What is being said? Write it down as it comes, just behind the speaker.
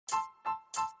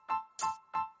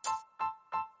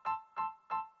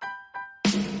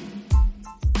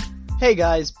Hey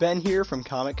guys, Ben here from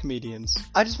Comic Comedians.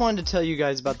 I just wanted to tell you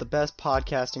guys about the best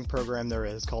podcasting program there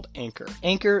is called Anchor.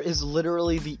 Anchor is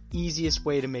literally the easiest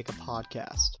way to make a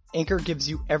podcast. Anchor gives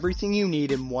you everything you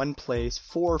need in one place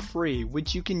for free,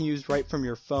 which you can use right from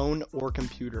your phone or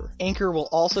computer. Anchor will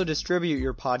also distribute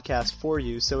your podcast for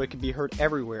you so it can be heard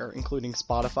everywhere, including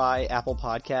Spotify, Apple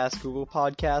Podcasts, Google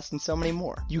Podcasts, and so many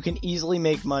more. You can easily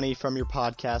make money from your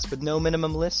podcast with no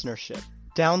minimum listenership.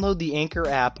 Download the Anchor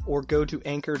app or go to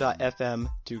anchor.fm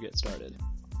to get started.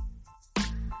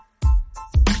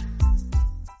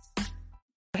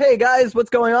 Hey guys, what's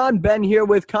going on? Ben here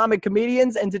with Comic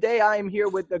Comedians, and today I am here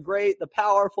with the great, the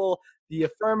powerful, the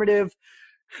affirmative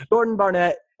Jordan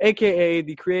Barnett, aka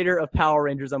the creator of Power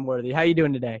Rangers Unworthy. How you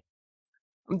doing today?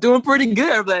 I'm doing pretty good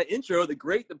after that intro. The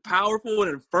great, the powerful,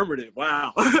 and affirmative.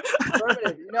 Wow.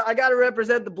 Affirmative. I got to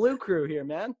represent the Blue Crew here,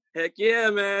 man. Heck yeah,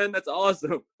 man. That's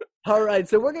awesome. All right,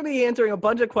 so we're going to be answering a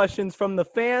bunch of questions from the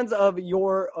fans of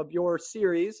your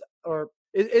series. Or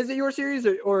is it your series,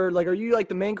 or like, are you like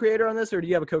the main creator on this, or do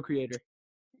you have a co-creator?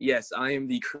 Yes, I am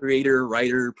the creator,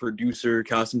 writer, producer,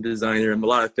 costume designer, and a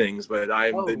lot of things, but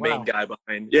I'm the main guy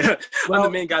behind. Yeah, well, I'm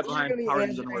the main guy behind Power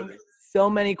Rangers Unworthy. So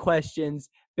many questions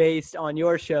based on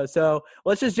your show. So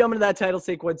let's just jump into that title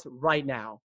sequence right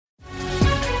now.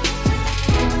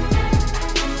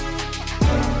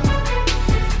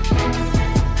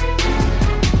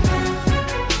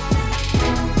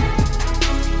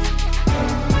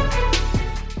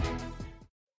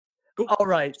 Cool. All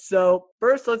right. So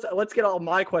first, let's get all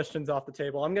my questions off the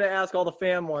table. I'm going to ask all the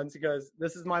fan ones because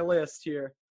this is my list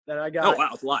here that I got. Oh wow,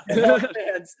 it's a lot.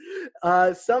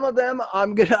 Some of them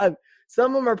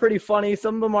some of them are pretty funny.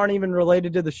 Some of them aren't even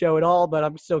related to the show at all, but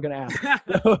I'm still going to ask.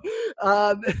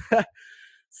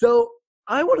 So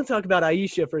I want to talk about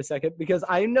Aisha for a second because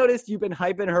I noticed you've been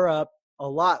hyping her up a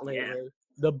lot lately. Yeah.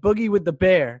 The Boogie with the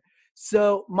Bear.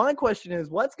 So my question is,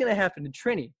 what's going to happen to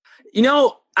Trini?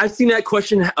 I've seen that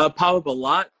question pop up a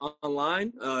lot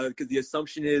online because the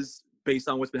assumption is based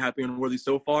on what's been happening on Unworthy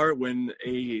so far. When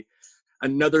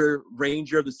another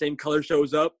ranger of the same color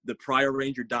shows up, the prior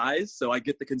ranger dies. So I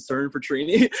get the concern for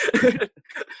Trini.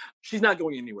 She's not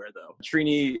going anywhere, though.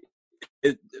 Trini,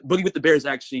 Boogie with the Bear is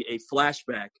actually a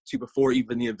flashback to before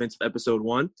even the events of episode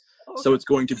 1. Okay. So it's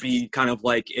going to be kind of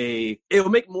like it'll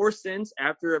make more sense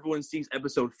after everyone sees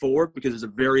episode 4 because there's a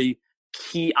very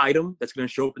key item that's going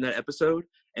to show up in that episode.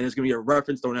 And there's going to be a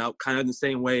reference thrown out kind of in the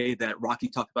same way that Rocky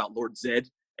talked about Lord Zed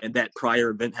and that prior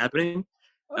event happening.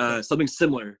 Okay. Something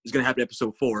similar is going to happen in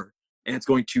episode 4. And it's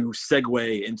going to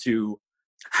segue into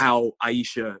how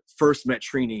Aisha first met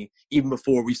Trini even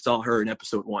before we saw her in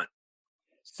episode 1.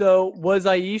 So was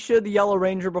Aisha the Yellow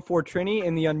Ranger before Trini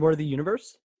in the Unworthy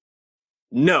universe?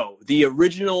 No, the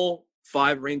original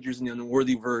 5 Rangers in the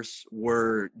Unworthy verse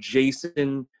were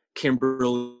Jason,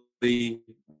 Kimberly,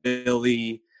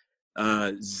 Billy,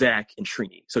 Zach, and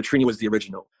Trini. So Trini was the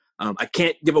original. I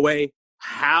can't give away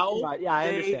how. Right, yeah, I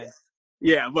understand.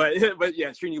 Yeah, but yeah,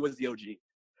 Trini was the OG.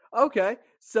 Okay,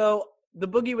 so the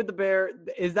Boogie with the Bear,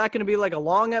 is that going to be like a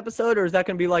long episode, or is that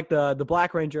going to be like the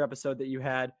Black Ranger episode that you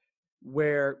had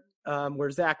where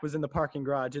Zach was in the parking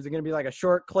garage? Is it going to be like a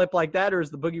short clip like that, or is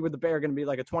the Boogie with the Bear going to be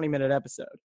like a 20-minute episode?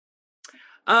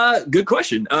 Good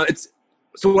question.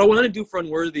 So what I wanted to do for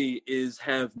Unworthy is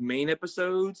have main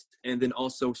episodes and then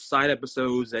also side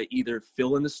episodes that either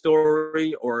fill in the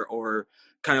story or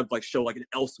kind of like show like an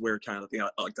elsewhere kind of thing,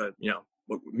 like the,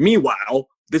 meanwhile,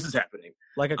 this is happening.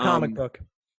 Like a comic book.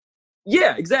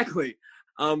 Yeah, exactly.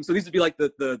 So these would be like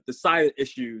the side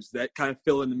issues that kind of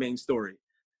fill in the main story.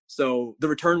 So The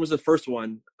Return was the first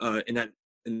one in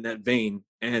that vein,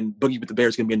 and Boogie with the Bear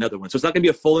is going to be another one. So it's not going to be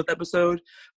a full-length episode,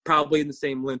 probably in the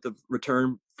same length of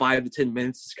Return. 5 to 10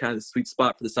 minutes is kind of the sweet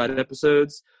spot for the side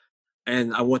episodes,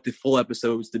 and I want the full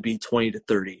episodes to be 20 to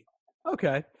 30.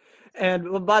 Okay.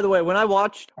 And by the way, when I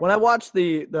watched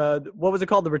the what was it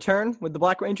called, The Return with the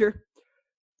Black Ranger?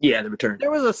 Yeah, The Return. There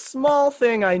was a small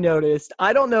thing I noticed.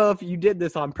 I don't know if you did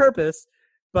this on purpose,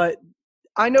 but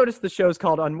I noticed the show's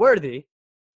called Unworthy.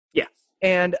 Yeah.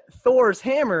 And Thor's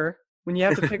hammer, when you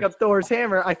have to pick up Thor's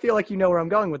hammer, I feel like you know where I'm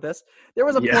going with this. There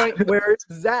was a point where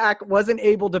Zach wasn't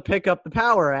able to pick up the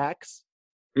power axe.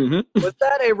 Mm-hmm. Was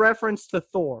that a reference to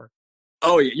Thor?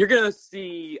 Oh, yeah. You're going to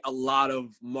see a lot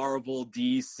of Marvel,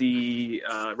 DC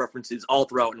references all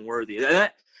throughout Unworthy. And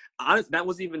that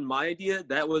wasn't even my idea.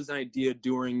 That was an idea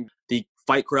during the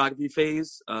fight choreography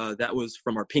phase. That was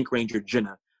from our Pink Ranger,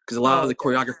 Jenna. Because a lot of the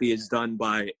choreography is done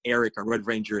by Eric, our Red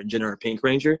Ranger, and Jenna, our Pink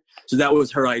Ranger. So that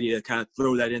was her idea to kind of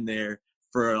throw that in there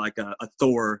for like a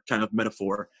Thor kind of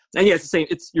metaphor. And yeah, it's the same.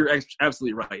 You're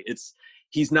absolutely right.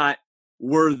 He's not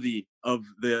worthy of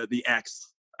the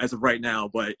axe as of right now,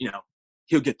 but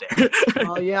he'll get there.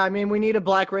 Oh yeah, I mean, we need a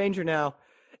Black Ranger now.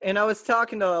 And I was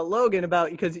talking to Logan about,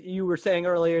 because you were saying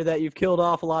earlier that you've killed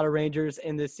off a lot of Rangers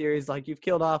in this series. Like, you've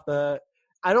killed off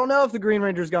I don't know if the Green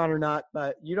Ranger's gone or not,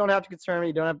 but you don't have to concern me.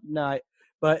 You don't have to deny it.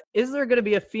 But is there going to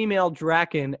be a female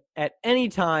Draken at any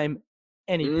time,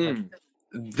 any place?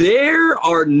 There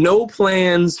are no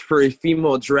plans for a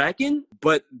female Draken,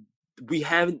 but we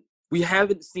haven't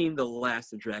seen the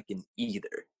last of Draken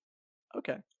either.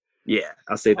 Okay. Yeah,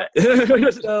 I'll say that.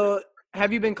 So,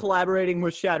 have you been collaborating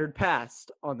with Shattered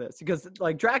Past on this? Because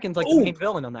like Draken's like the main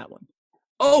villain on that one.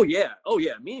 Oh yeah.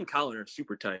 Me and Colin are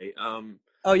super tight.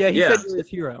 Oh yeah, he said you're his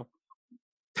hero.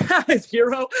 His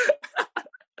hero?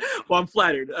 Well, I'm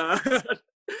flattered.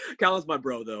 Colin's my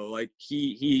bro though. Like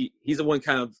he's the one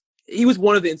he was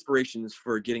one of the inspirations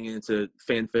for getting into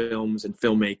fan films and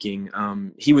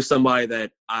filmmaking. He was somebody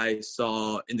that I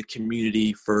saw in the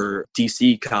community for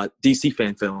DC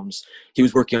fan films. He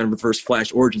was working on Reverse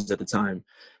Flash Origins at the time.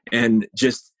 And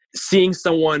just seeing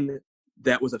someone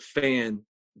that was a fan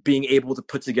being able to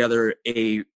put together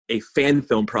a fan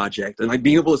film project and like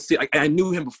being able to see, like, I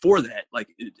knew him before that, like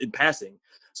in passing.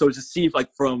 So to see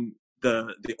like from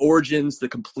the origins, the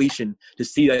completion, to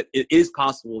see that it is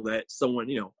possible that someone,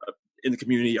 in the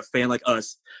community, a fan like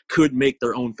us, could make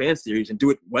their own fan series and do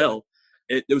it well.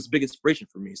 It was a big inspiration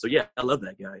for me. So yeah, I love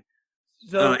that guy.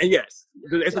 So, and yes,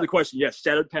 to answer the question, yes,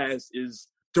 Shattered Past is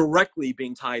directly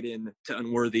being tied in to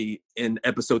Unworthy in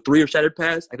episode 3 of Shattered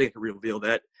Past. I think I can reveal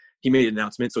that. He made an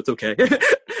announcement, so it's okay.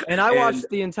 And I watched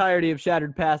the entirety of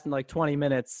Shattered Past in like 20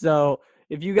 minutes. So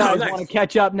if you guys want to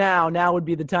catch up now would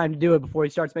be the time to do it before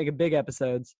he starts making big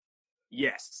episodes.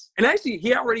 Yes. And actually,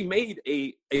 he already made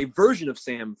a version of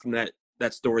Sam from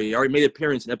that story. He already made an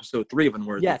appearance in episode 3 of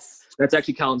Unworthy. Yes. That's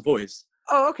actually Colin's voice.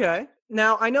 Oh, okay.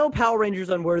 Now, I know Power Rangers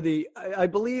Unworthy. I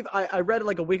believe I read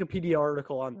like a Wikipedia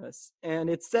article on this, and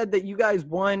it said that you guys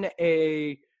won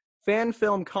a fan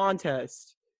film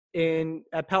contest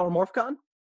at Power MorphCon?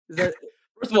 Is that...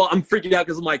 First of all, I'm freaking out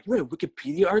because I'm like, wait, a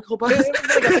Wikipedia article about this? It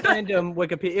was like a fandom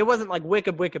Wikipedia. It wasn't like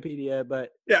Wikipedia,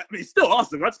 but... Yeah, I mean, it's still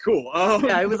awesome. That's cool.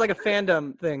 Yeah, it was like a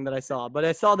fandom thing that I saw. But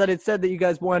I saw that it said that you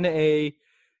guys won a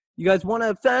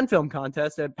fan film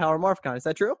contest at Power MorphCon. Is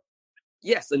that true?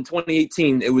 Yes, in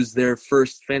 2018, it was their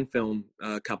first fan film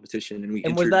competition.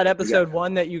 And was that episode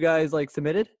 1 that you guys like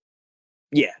submitted?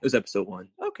 Yeah, it was episode 1.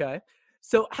 Okay.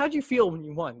 So how'd you feel when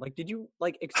you won? Like, did you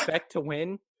like expect to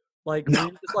win? Like, no.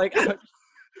 Were you just like,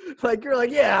 like you're like,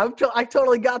 yeah, I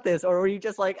totally got this, or were you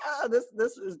just like,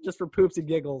 this is just for poops and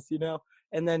giggles,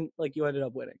 And then like you ended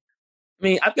up winning. I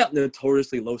mean, I've got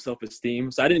notoriously low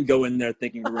self-esteem, so I didn't go in there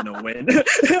thinking we were gonna win.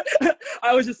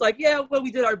 I was just like, yeah, well,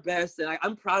 we did our best, and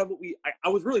I'm proud of what I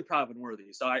was really proud of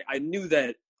Unworthy. So I knew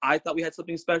that I thought we had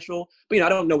something special, but I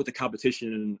don't know what the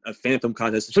competition in a fan film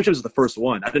contest, especially if it was the first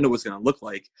one, I didn't know what it was going to look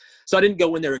like. So I didn't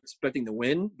go in there expecting to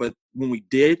win, but when we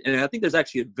did, and I think there's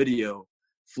actually a video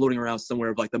floating around somewhere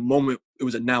of like the moment it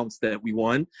was announced that we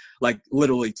won, like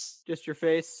literally. Just your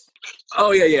face?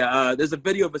 Oh yeah. There's a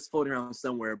video of us floating around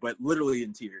somewhere, but literally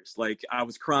in tears. Like I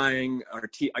was crying,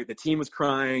 the team was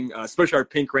crying, especially our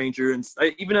Pink Ranger, and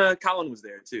even Colin was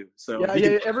there too. So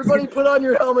yeah, everybody put on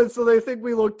your helmets so they think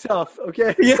we look tough,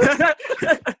 okay? Yeah.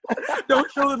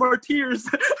 Don't show them our tears.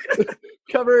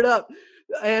 Cover it up.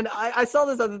 And I saw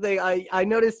this other thing. I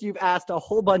noticed you've asked a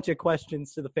whole bunch of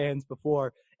questions to the fans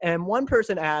before. And one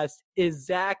person asked, is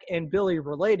Zach and Billy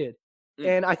related?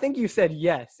 And I think you said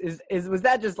yes. Was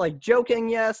that just like joking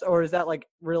yes, or is that like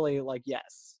really like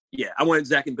yes? Yeah, I wanted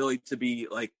Zach and Billy to be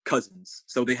like cousins,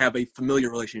 so they have a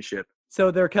familiar relationship. So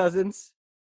they're cousins?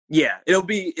 Yeah, it'll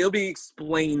be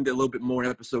explained a little bit more in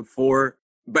episode 4.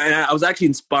 But I was actually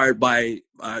inspired by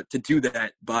to do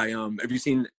that by have you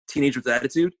seen Teenage with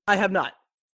Attitude? I have not.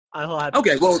 I'll have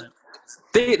okay, well,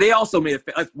 they also made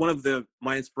one of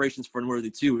my inspirations for Unworthy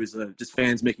too is just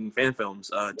fans making fan films.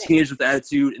 Teenage with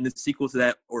Attitude and the sequel to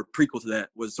that or prequel to that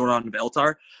was Zordon of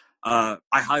Eltar. I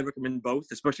highly recommend both,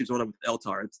 especially Zordon with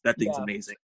Eltar. That thing's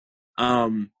amazing.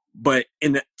 But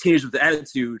in the Teenage with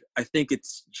Attitude, I think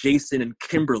it's Jason and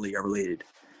Kimberly are related.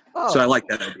 Oh. So I like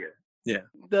that idea. Yeah.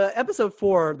 The episode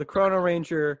 4, the Chrono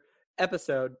Ranger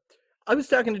episode, I was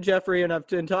talking to Jeffrey and I've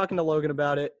been talking to Logan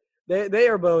about it. They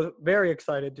are both very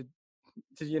excited to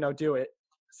do it.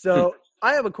 So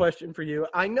I have a question for you.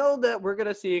 I know that we're going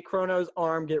to see Chrono's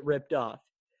arm get ripped off.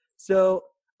 So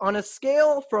on a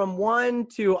scale from 1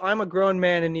 to I'm a grown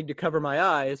man and need to cover my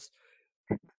eyes,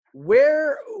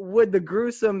 where would the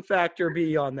gruesome factor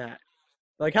be on that?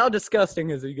 Like, how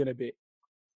disgusting is it going to be?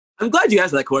 I'm glad you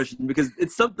asked that question because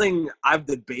it's something I've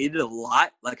debated a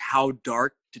lot, like how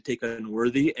dark to take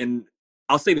Unworthy. And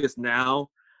I'll say this now,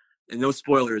 and no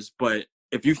spoilers, but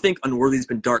if you think Unworthy's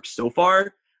been dark so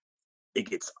far, it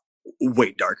gets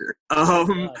way darker.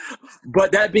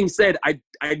 But that being said, I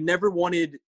never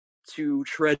wanted to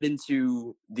tread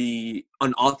into the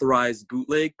unauthorized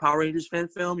bootleg Power Rangers fan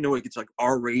film. You know, it gets like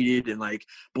R-rated and like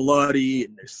bloody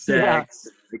and there's sex.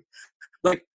 Yeah.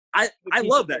 Like I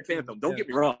love that fan film. Don't get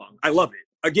me wrong. I love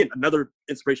it. Again, another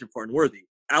inspiration for Unworthy.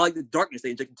 I like the darkness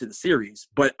they injected into the series,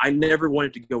 but I never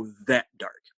wanted to go that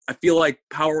dark. I feel like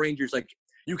Power Rangers, like,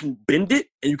 you can bend it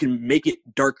and you can make it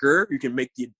darker. You can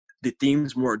make the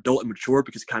themes more adult and mature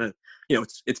because kind of, you know,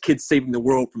 it's kids saving the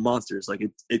world from monsters. Like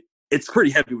it's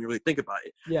pretty heavy when you really think about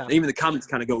it. Yeah. And even the comics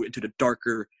kind of go into the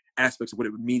darker aspects of what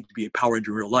it would mean to be a Power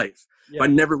Ranger in real life. Yeah. But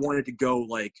I never wanted to go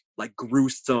like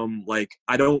gruesome. Like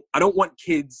I don't want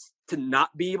kids to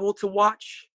not be able to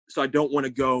watch. So I don't want to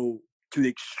go to the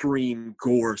extreme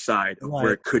gore side of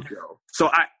where it could go. So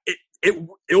it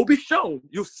will be shown.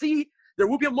 You'll see there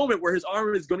will be a moment where his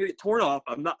arm is going to get torn off.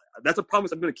 That's a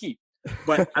promise I'm going to keep.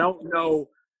 But I don't know.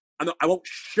 I won't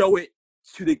show it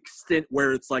to the extent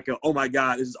where it's like, oh my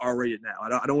God, this is R-rated now.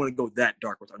 I don't want to go that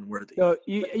dark with Unworthy. So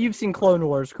you've seen Clone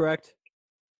Wars, correct?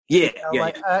 Yeah.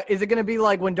 Is it going to be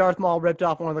like when Darth Maul ripped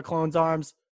off one of the clones'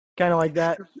 arms? Kind of like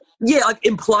that? Yeah, like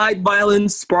implied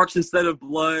violence, sparks instead of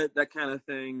blood, that kind of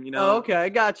thing, you know? Oh, okay, I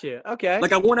got you. Okay.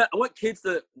 Like I want kids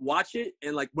to watch it,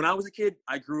 and like when I was a kid,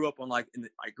 I grew up on I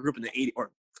grew up in the 80s,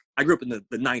 or I grew up in the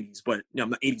 90s, but you know,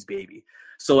 I'm an 80s baby.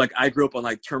 So like I grew up on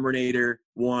like Terminator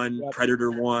 1,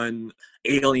 Predator 1,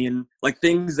 Alien, like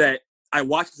things that I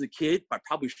watched as a kid, but I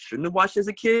probably shouldn't have watched as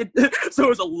a kid. So it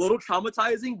was a little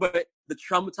traumatizing, but the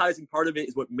traumatizing part of it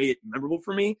is what made it memorable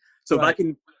for me. So if I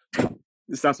can,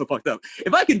 this sounds so fucked up.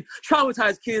 If I can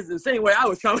traumatize kids in the same way I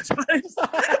was traumatized,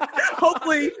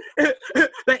 hopefully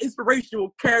that inspiration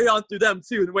will carry on through them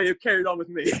too, the way it carried on with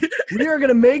me. We are going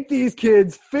to make these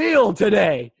kids feel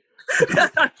today.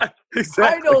 Exactly.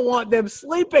 I don't want them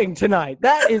sleeping tonight.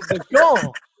 That is the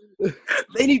goal.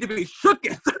 They need to be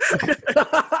shooketh.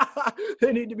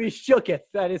 They need to be shooketh.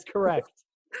 That is correct.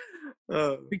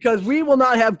 Because we will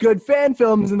not have good fan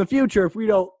films in the future if we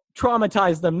don't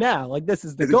traumatize them now. Like, this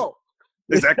is the goal.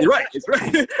 Exactly right. It's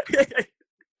right.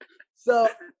 So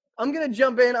I'm going to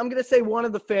jump in. I'm going to say one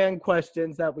of the fan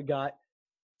questions that we got.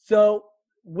 So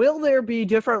will there be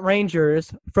different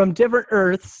Rangers from different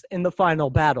Earths in the final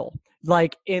battle?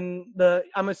 Like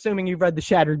I'm assuming you've read the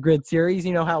Shattered Grid series.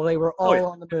 You know how they were all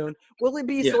on the moon. Will it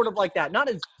be sort of like that? Not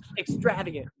as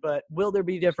extravagant, but will there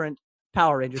be different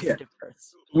Power Rangers from different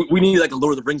Earths? We need like a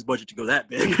Lord of the Rings budget to go that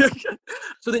big.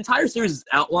 So the entire series is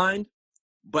outlined,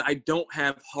 but I don't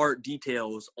have hard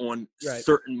details on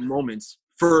certain moments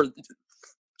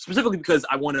specifically because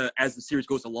I want to, as the series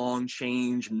goes along,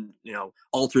 change and, you know,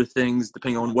 alter things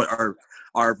depending on what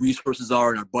our resources are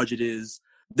and our budget is.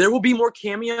 There will be more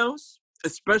cameos,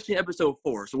 especially in episode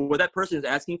 4. So what that person is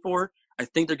asking for, I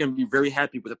think they're going to be very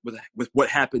happy with what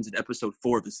happens in episode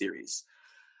 4 of the series.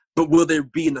 But will there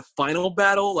be in the final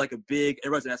battle, like a big,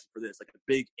 everybody's asking for this, like a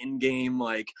big in-game,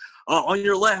 like, on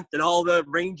your left, and all the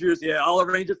Rangers from all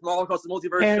across the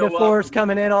multiverse Canada show Force up.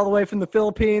 coming in all the way from the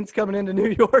Philippines, coming into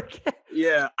New York.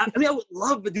 Yeah. I mean, I would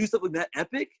love to do something that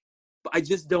epic, but I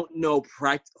just don't know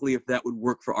practically if that would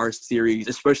work for our series,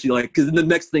 especially, like, because the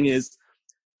next thing is,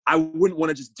 I wouldn't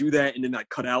want to just do that and then like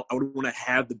cut out. I would want to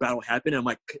have the battle happen. And I'm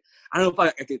like, I don't know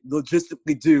if I could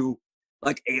logistically do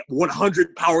like a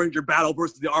 100 Power Ranger battle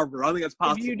versus the Arbor. I don't think that's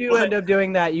possible. If you do end up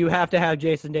doing that, you have to have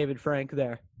Jason David Frank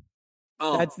there.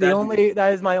 Oh,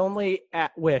 that is my only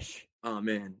wish. Oh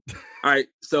man. All right.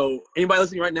 So anybody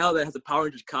listening right now that has a Power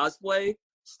Rangers cosplay,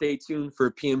 stay tuned for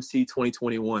PMC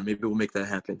 2021. Maybe we'll make that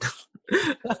happen.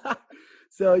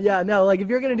 So yeah, no, like if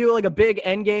you're gonna do like a big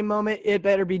endgame moment, it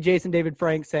better be Jason David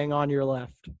Frank saying "On Your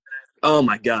Left." Oh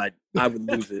my God, I would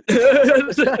lose it.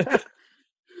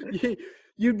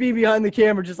 You'd be behind the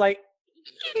camera, just like.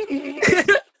 You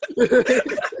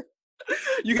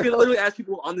can literally ask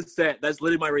people on the set. That's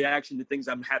literally my reaction to things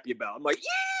I'm happy about. I'm like,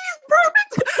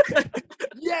 yeah, perfect.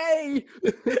 Yay!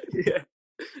 Yeah.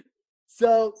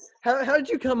 So, how did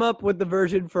you come up with the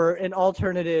version for an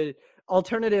alternative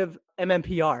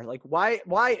MMPR? Like, why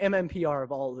MMPR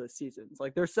of all the seasons?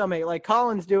 Like, there's so many. Like,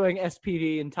 Colin's doing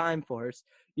SPD and Time Force,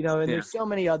 you know, and there's so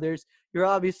many others. You're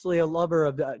obviously a lover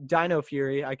of Dino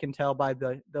Fury. I can tell by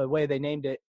the way they named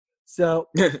it. So,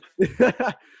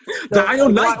 Dino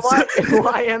Knights.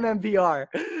 Why MMPR?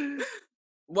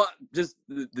 Well, just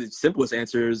the simplest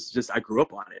answer is just I grew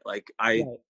up on it. Like, I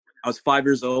was 5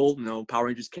 years old. You know, Power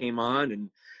Rangers came on, and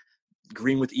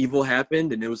Green with Evil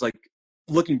happened, and it was like,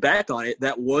 looking back on it,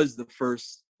 that was the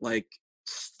first like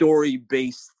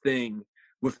story-based thing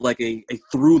with like a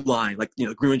through line, like, you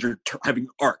know, Green Ranger having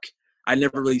arc. I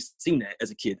never really seen that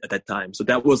as a kid at that time. So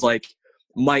that was like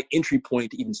my entry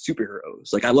point to even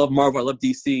superheroes. Like I love Marvel, I love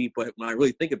DC, but when I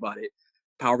really think about it,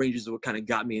 Power Rangers is what kind of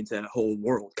got me into that whole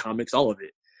world, comics, all of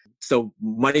it. So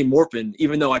Mighty Morphin,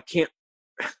 even though I can't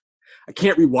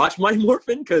rewatch Mighty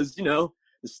Morphin because, you know,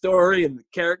 the story and the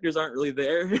characters aren't really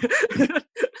there.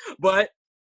 But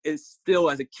it still,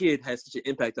 as a kid, has such an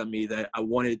impact on me that I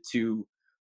wanted to,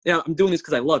 I'm doing this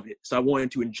because I love it. So I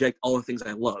wanted to inject all the things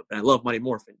I love. And I love Mighty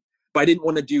Morphin. But I didn't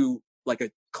want to do like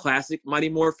a classic Mighty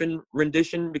Morphin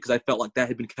rendition because I felt like that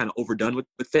had been kind of overdone with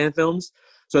fan films.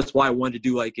 So that's why I wanted to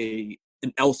do like an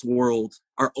Elseworld,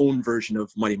 our own version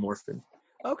of Mighty Morphin.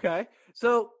 Okay.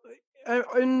 So,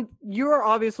 and you're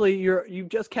obviously, you've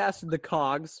just casted the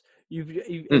Cogs.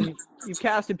 You've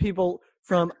casted people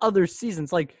from other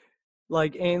seasons, like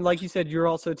you said, you're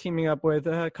also teaming up with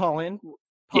Colin,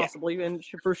 possibly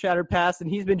for Shattered Past, and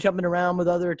he's been jumping around with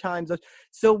other times.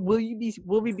 So will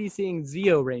we be seeing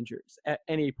Zeo Rangers at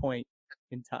any point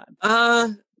in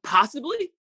time?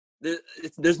 Possibly.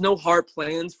 There's no hard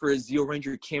plans for a Zeo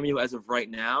Ranger cameo as of right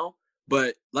now.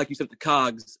 But like you said, the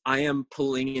Cogs, I am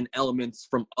pulling in elements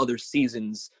from other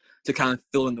seasons to kind of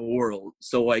fill in the world.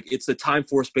 So like it's a Time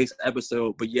Force based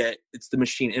episode, but yet it's the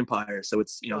Machine Empire, so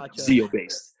it's Gotcha. Zeo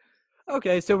based.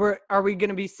 Okay, so are we going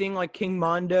to be seeing like King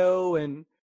Mondo and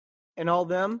all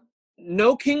them?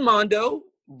 No King Mondo,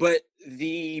 but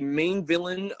the main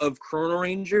villain of Chrono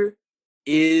Ranger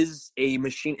is a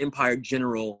Machine Empire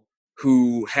general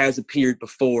who has appeared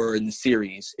before in the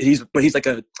series. He's like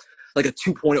a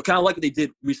 2.0, kind of like what they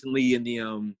did recently in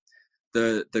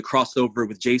the crossover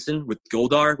with Jason with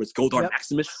Goldar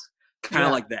Maximus, kind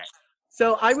of like that.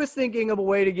 So I was thinking of a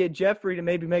way to get Jeffrey to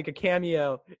maybe make a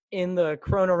cameo in the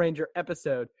Chrono Ranger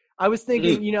episode. I was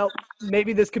thinking,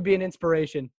 maybe this could be an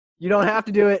inspiration. You don't have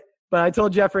to do it, but I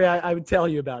told Jeffrey I would tell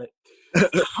you about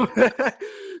it.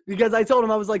 Because I told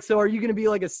him, I was like, so are you going to be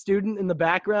like a student in the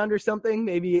background or something?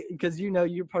 Maybe because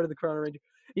you're part of the Chrono Ranger.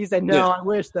 He said, no, I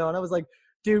wish though. And I was like,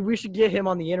 dude, we should get him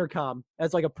on the intercom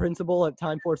as like a principal at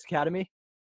Time Force Academy.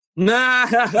 Nah.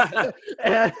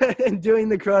 and doing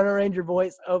the Chrono Ranger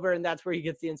voice over, and that's where he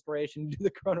gets the inspiration to do the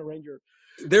Chrono Ranger.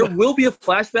 There will be a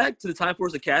flashback to the Time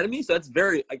Force Academy, so that's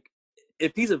very like,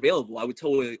 if he's available, I would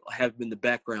totally have him in the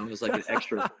background as like an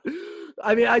extra.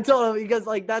 I mean, I told him because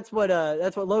like that's what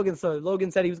Logan said.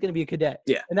 Logan said he was going to be a cadet.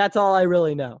 Yeah, and that's all I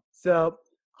really know. So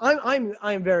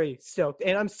I'm very stoked,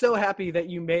 and I'm so happy that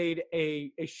you made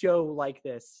a show like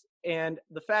this, and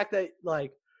the fact that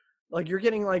like you're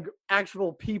getting like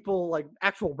actual people, like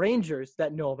actual Rangers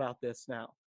that know about this now.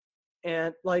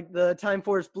 And like the Time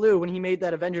Force Blue, when he made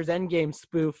that Avengers Endgame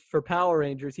spoof for Power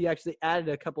Rangers, he actually added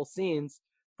a couple scenes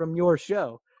from your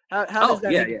show. How does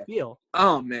that make you feel?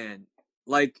 Oh man.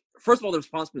 Like, first of all, the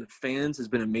response from the fans has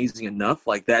been amazing enough.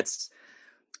 Like that's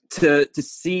to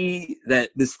see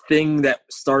that this thing that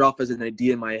started off as an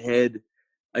idea in my head,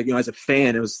 like, as a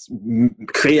fan, it was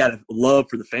created out of love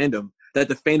for the fandom, that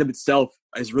the fandom itself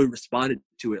has really responded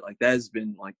to it. Like that has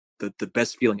been like the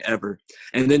best feeling ever.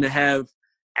 And then to have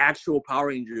actual Power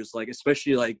Rangers, like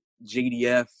especially like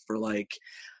JDF or like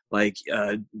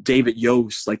David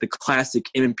Yost, like the classic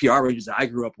MMPR Rangers that I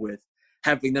grew up with,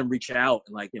 having them reach out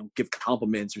and like, give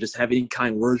compliments or just have any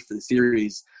kind words for the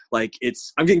series. Like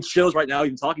I'm getting chills right now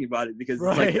even talking about it because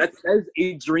it's like that is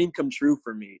a dream come true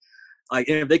for me. Like,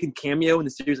 and if they can cameo in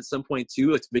the series at some point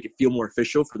too, like to make it feel more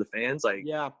official for the fans, like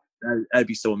that'd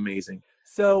be so amazing.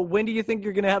 So when do you think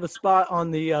you're going to have a spot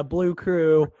on the Blue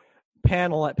Crew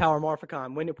panel at Power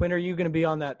Morphicon? When are you going to be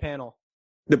on that panel?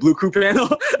 The Blue Crew panel?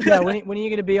 Yeah, when are you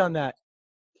going to be on that?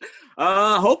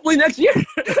 Hopefully next year.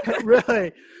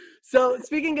 Really? So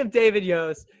speaking of David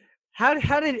Yost, how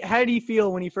did he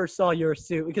feel when he first saw your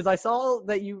suit? Because I saw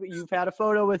that you've had a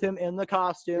photo with him in the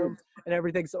costume and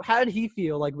everything. So how did he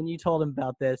feel like when you told him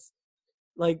about this?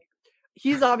 Like,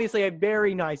 he's obviously a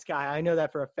very nice guy. I know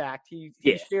that for a fact. He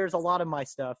shares a lot of my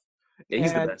stuff. Yeah,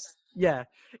 he's the best. Yeah.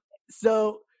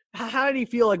 So how did he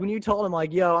feel like when you told him,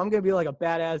 like, yo, I'm going to be like a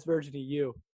badass version of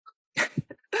you?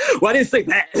 Well, I didn't say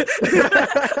that.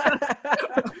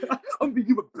 I'm going to be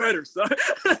even better, son.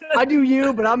 I do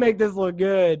you, but I'll make this look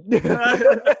good.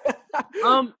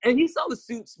 And he saw the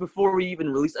suits before we even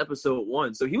released episode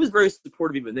 1, so he was very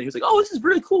supportive even then. He was like, "Oh, this is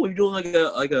really cool. You're doing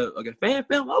like a fan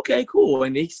film. Okay, cool."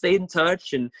 And he stayed in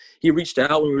touch, and he reached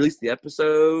out when we released the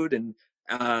episode, and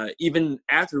even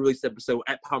after we released the episode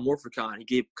at Power Morphicon, he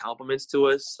gave compliments to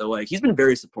us. So like, he's been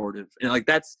very supportive, and like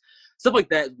that's stuff like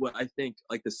that is what I think,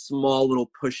 like the small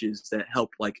little pushes that help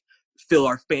like fill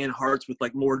our fan hearts with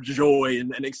like more joy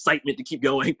and excitement to keep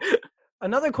going.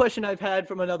 Another question I've had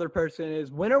from another person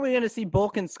is, when are we going to see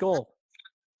Bulk and Skull?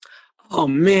 Oh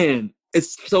man,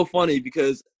 it's so funny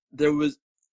because they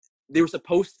were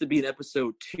supposed to be in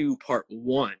episode 2, part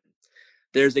 1.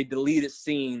 There's a deleted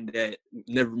scene that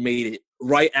never made it.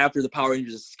 Right after the Power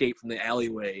Rangers escape from the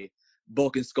alleyway,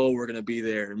 Bulk and Skull were going to be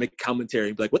there and make commentary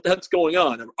and be like, what the heck's going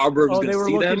on? And Arbor was going to see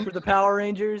them. They were looking for the Power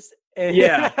Rangers?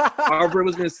 Yeah. Arbor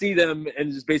was going to see them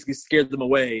and just basically scared them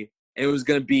away. And it was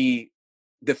going to be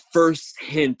the first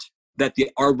hint that the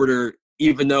Arbiter,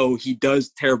 even though he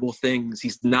does terrible things,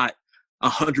 he's not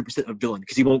 100% a villain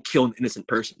because he won't kill an innocent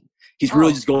person. He's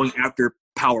really just going after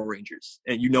Power Rangers.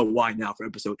 And you know why now for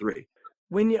episode 3.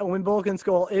 When Bulk and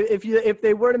Skull, if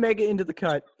they were to make it into the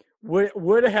cut,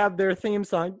 would have their theme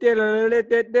song.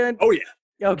 Oh yeah.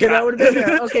 Okay, that would have been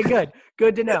there. Okay,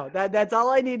 good to know. That's all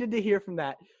I needed to hear from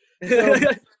that. So,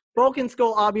 Bulk and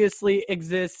Skull obviously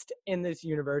exist in this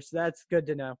universe. That's good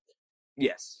to know.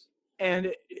 Yes.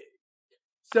 And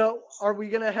so, are we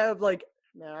gonna have like?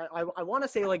 I want to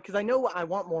say like because I know I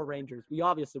want more Rangers. We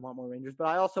obviously want more Rangers, but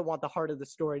I also want the heart of the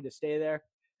story to stay there,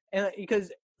 and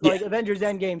because. Like Avengers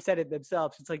Endgame said it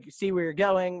themselves. It's like, you see where you're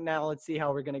going. Now let's see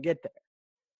how we're going to get there.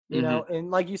 You know, and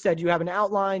like you said, you have an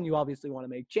outline. You obviously want to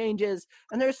make changes.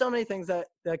 And there's so many things that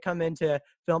come into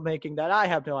filmmaking that I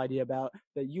have no idea about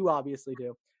that you obviously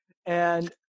do.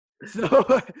 And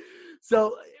so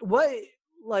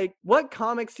what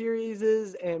comic series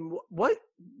is and what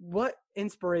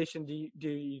inspiration do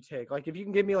you take? Like, if you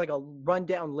can give me like a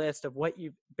rundown list of what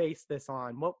you base this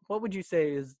on, what would you say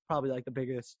is probably like the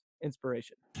biggest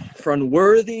inspiration? For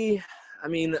Unworthy, I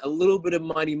mean, a little bit of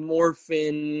Mighty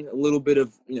Morphin, a little bit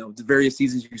of, the various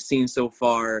seasons you've seen so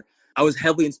far. I was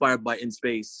heavily inspired by In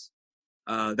Space.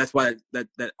 That's why that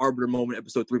Arbiter moment,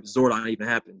 episode 3 of Zordon even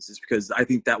happens, is because I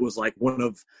think that was like one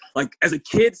of, like, as a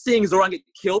kid seeing Zordon get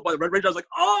killed by the Red Ranger, I was like,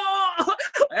 oh,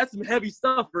 that's some heavy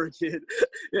stuff for a kid.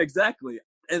 Yeah, exactly.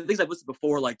 And things I've listened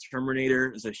before, like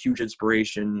Terminator, is a huge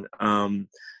inspiration.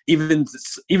 Even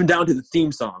down to the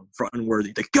theme song for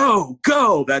Unworthy, the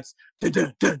go, that's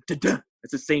da-da-da-da-da.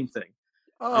 It's the same thing.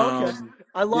 Oh, okay.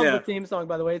 I love the theme song,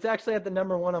 by the way. It's actually at the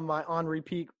number 1 on my on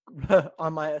repeat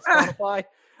on my Spotify.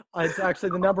 It's actually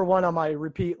the number 1 on my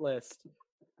repeat list.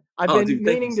 I've been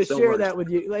meaning to share that with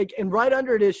you. Like, and right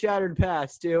under it is Shattered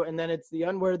Past too, and then it's the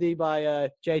Unworthy by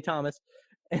Jay Thomas.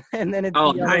 And then it's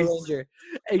the Yellow Ranger.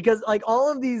 Because like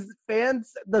all of these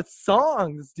fans, the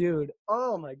songs, dude.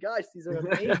 Oh my gosh, these are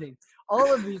amazing.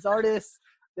 All of these artists,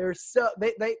 they're so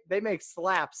they make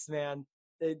slaps, man.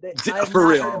 I have for not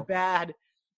real. heard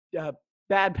a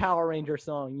bad Power Ranger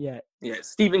song yet. Yeah,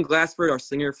 Stephen Glassford, our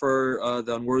singer for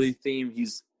the Unworthy theme,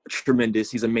 he's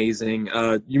tremendous. He's amazing.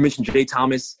 You mentioned Jay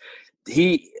Thomas.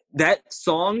 That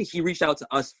song he reached out to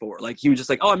us for. Like, he was just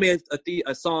like, oh, I made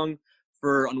a song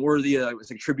for Unworthy. It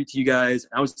was like a tribute to you guys.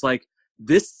 And I was like,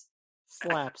 this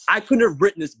slaps. I couldn't have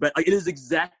written this, but like, it is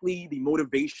exactly the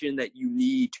motivation that you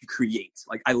need to create.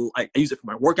 Like, I use it for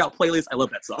my workout playlist. I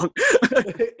love that song.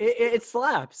 it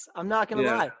slaps. I'm not gonna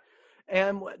lie.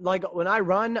 And like when I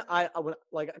run,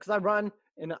 because I run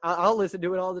and I'll listen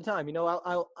to it all the time.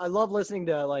 I love listening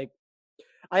to, like,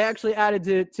 I actually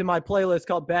added to my playlist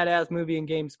called Badass Movie and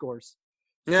Game Scores.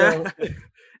 So,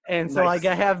 and so like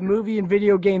I have movie and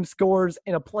video game scores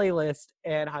in a playlist,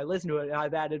 and I listen to it. And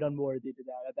I've added Unworthy to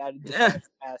that. I've added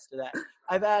Pass to that.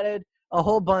 I've added a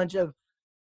whole bunch of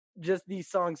just these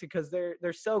songs because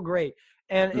they're so great,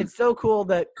 and it's so cool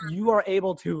that you are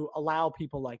able to allow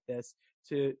people like this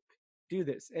to do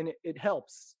this, and it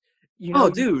helps.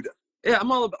 Dude, yeah,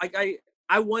 I'm all about.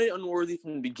 I wanted Unworthy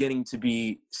from the beginning to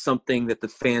be something that the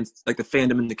fans, like the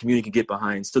fandom and the community, could get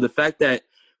behind. So the fact that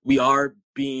we are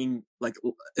being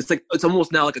it's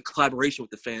almost now like a collaboration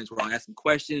with the fans, where I'll ask them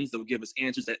questions, they'll give us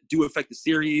answers that do affect the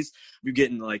series. We're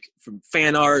getting like from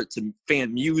fan art to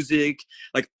fan music,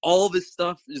 like all this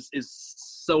stuff is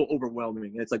so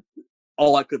overwhelming. It's like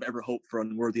all I could have ever hoped for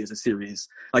Unworthy as a series.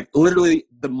 Like literally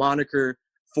the moniker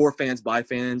for fans by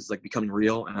fans is like becoming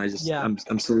real, and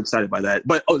I'm so excited by that.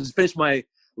 But just finish my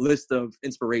list of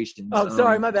inspirations. Oh,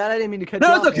 sorry, my bad. I didn't mean to cut you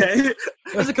off. No, it's okay.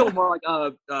 There's a couple more, like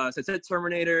so I said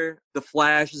Terminator, The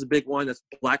Flash is a big one. That's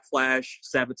Black Flash,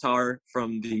 Savitar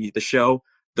from the show.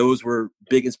 Those were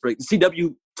big inspirations. The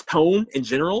CW tone in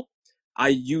general, I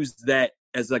used that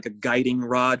as like a guiding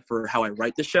rod for how I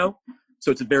write the show.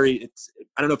 So I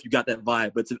don't know if you got that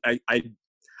vibe, but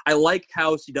I like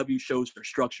how CW shows are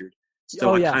structured.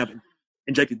 So I kind of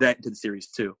injected that into the series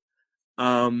too.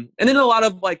 And then a lot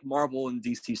of like Marvel and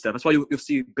DC stuff. That's why you'll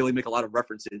see Billy make a lot of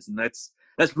references, and that's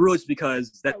really just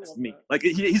because that's me. Like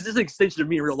he's just an extension of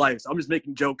me in real life. So I'm just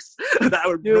making jokes that I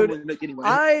would normally make anyway.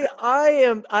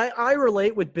 I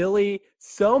relate with Billy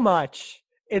so much.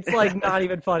 It's like not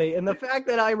even funny. And the fact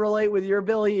that I relate with your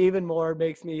Billy even more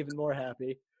makes me even more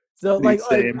happy. So Dude, like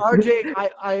same.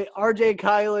 RJ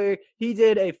Kyler, he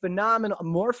did a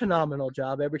more phenomenal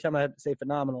job. Every time I have to say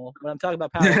phenomenal, when I'm talking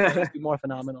about power, it has to be more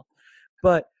phenomenal.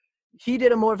 But he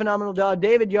did a more phenomenal job.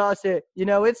 David Yost said,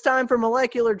 it's time for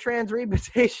molecular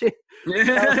transmutation.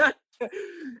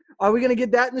 Are we going to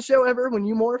get that in the show ever when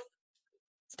you morph?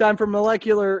 It's time for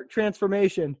molecular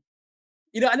transformation.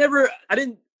 I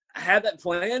didn't have that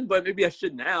plan, but maybe I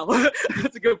should now.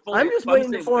 That's a good point. I'm just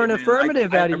waiting for an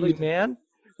affirmative out of you, man.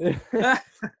 But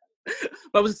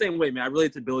I was the same way, man. I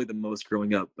related to Billy the most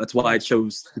growing up. That's why I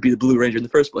chose to be the Blue Ranger in the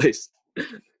first place.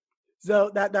 So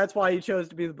that's why you chose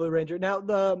to be the Blue Ranger. Now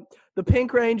the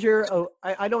Pink Ranger. Oh,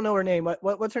 I don't know her name.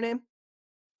 What's her name?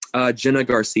 Jenna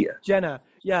Garcia. Jenna.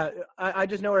 Yeah, I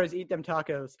just know her as Eat Them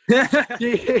Tacos.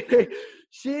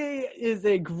 She is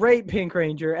a great Pink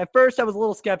Ranger. At first, I was a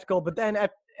little skeptical, but then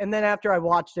after I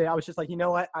watched it, I was just like, you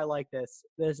know what? I like this.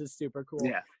 This is super cool.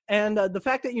 Yeah. And the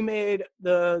fact that you made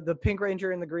the Pink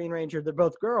Ranger and the Green Ranger, they're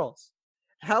both girls.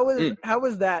 How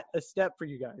was that a step for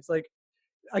you guys? Like,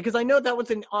 because I know that was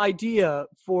an idea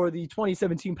for the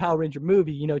 2017 Power Ranger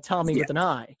movie. Tommy with an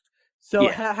eye. So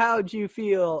how do you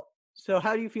feel? So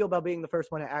how do you feel about being the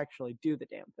first one to actually do the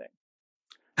damn thing?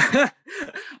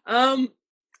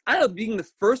 I don't know, being the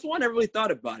first one, I really thought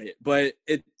about it, but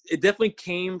it definitely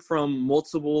came from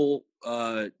multiple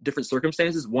different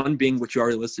circumstances. One being what you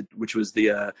already listed, which was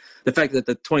the fact that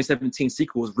the 2017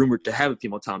 sequel was rumored to have a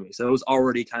female Tommy, so it was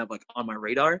already kind of like on my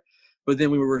radar. But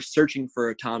then we were searching for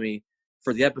a Tommy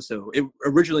for the episode. It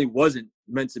originally wasn't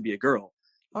meant to be a girl,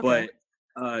 okay.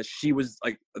 But she was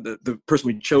like the person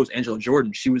we chose, Angela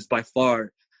Jordan. She was by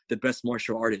far the best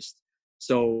martial artist.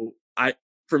 So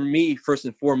for me, first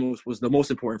and foremost, was the most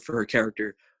important for her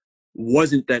character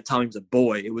wasn't that Tommy was a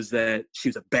boy. It was that she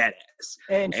was a badass.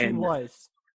 And she was.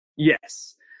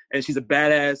 Yes. And she's a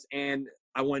badass. And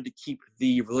I wanted to keep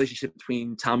the relationship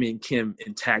between Tommy and Kim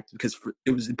intact because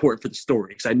it was important for the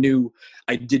story. Because I knew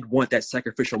I did want that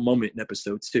sacrificial moment in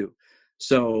episode 2.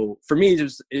 So for me,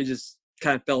 it just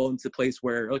kind of fell into place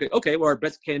where, okay, well, our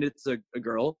best candidate's a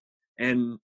girl.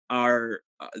 And our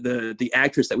the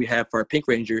actress that we have for our Pink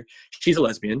Ranger, she's a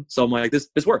lesbian. So I'm like, this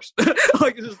works.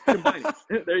 Like, it's just combining.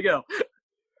 There you go.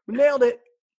 Nailed it.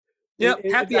 Yep.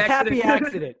 Happy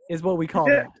accident is what we call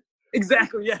it.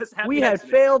 Exactly. Yes. We had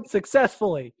failed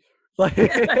successfully. Like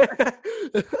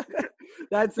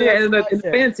that's and the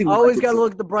fancy. Always got to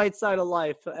look at the bright side of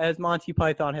life, as Monty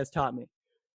Python has taught me.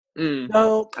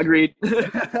 So agreed.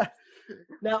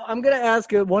 Now I'm gonna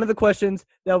ask one of the questions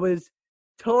that was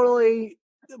totally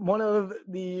one of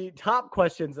the top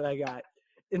questions that I got,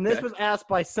 and this was asked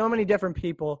by so many different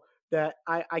people that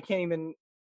I can't even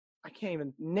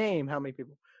name how many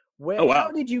people.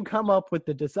 How did you come up with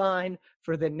the design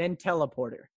for the Nen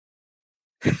teleporter?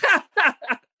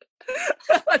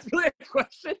 That's really a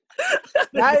question.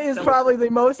 That is probably the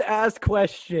most asked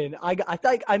question. I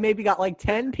think I maybe got like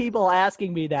 10 people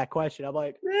asking me that question. I'm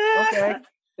like, okay.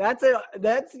 That's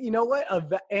you know what?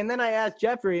 And then I asked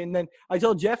Jeffrey, and then I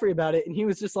told Jeffrey about it, and he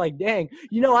was just like, dang,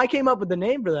 I came up with the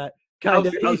name for that. I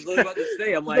was literally about to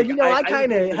say, I'm like, I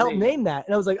kind of helped name that.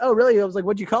 And I was like, oh, really? I was like,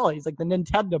 what'd you call it? He's like, the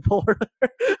Nintendo Porter.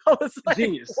 I was like,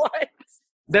 genius. What?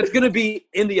 That's going to be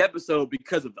in the episode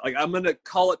because of, like, I'm going to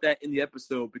call it that in the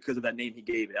episode because of that name he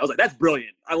gave it. I was like, that's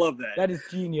brilliant. I love that. That is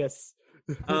genius.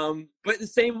 But the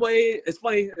same way, it's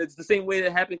funny, it's the same way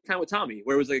that happened kind of with Tommy,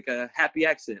 where it was like a happy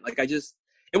accident. Like,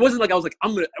 it wasn't like I was like,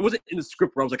 it wasn't in the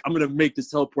script where I was like, I'm going to make this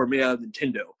teleport made out of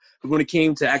Nintendo. But when it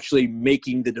came to actually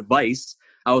making the device,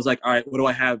 I was like, all right, what do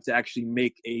I have to actually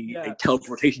make a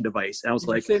teleportation device? And I was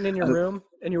like, sitting in your room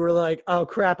and you were like, oh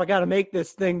crap, I got to make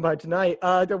this thing by tonight.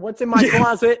 What's in my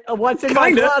closet? What's in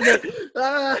my closet?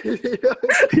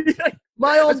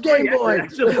 My old Game Boy.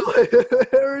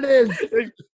 There it is.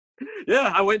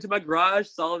 Yeah, I went to my garage,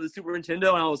 saw the Super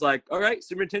Nintendo, and I was like, all right,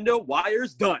 Super Nintendo,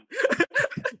 wires done.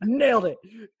 Nailed it.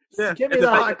 Yeah. Give me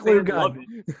the hot glue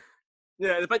gun.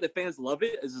 Yeah, the fact that fans love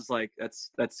it is just like,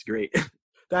 that's great.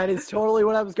 That is totally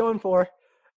what I was going for.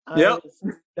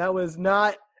 That was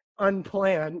not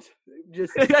unplanned.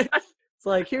 Just it's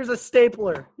like, here's a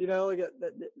stapler,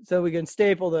 so we can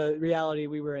staple the reality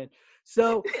we were in.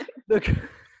 So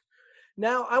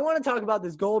now I want to talk about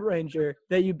this Gold Ranger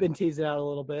that you've been teasing out a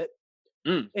little bit.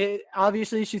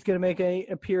 Obviously, she's going to make an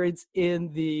appearance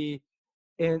in the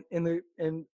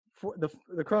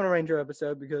Chrono Ranger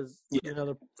episode because they're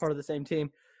part of the same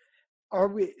team.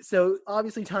 So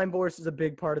obviously Time Force is a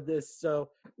big part of this. So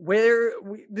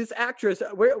this actress,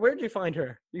 where did you find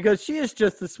her? Because she is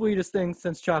just the sweetest thing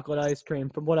since chocolate ice cream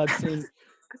from what I've seen.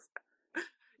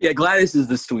 Yeah, Gladys is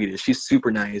the sweetest. She's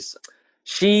super nice.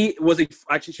 She was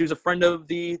she was a friend of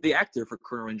the actor for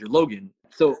Colonel Ranger, Logan.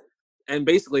 So, and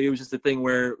basically it was just a thing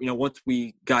where, once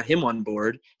we got him on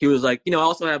board, he was like, I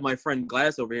also have my friend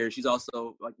Gladys over here. She's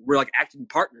also like, we're like acting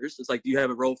partners. It's like, do you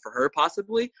have a role for her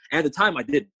possibly? And at the time I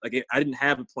did. Like, I didn't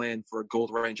have a plan for a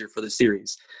Gold Ranger for the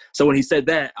series. So when he said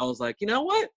that, I was like, you know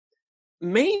what?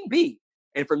 Maybe.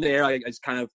 And from there, I just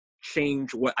kind of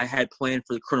changed what I had planned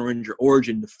for the Colonel Ranger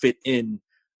origin to fit in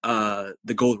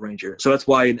the Gold Ranger. So that's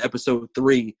why in episode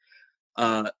 3,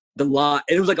 the line,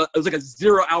 and it was like a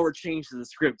 0-hour change to the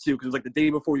script too, because it was like the day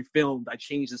before we filmed, I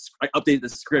updated the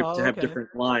script to have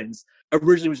different lines.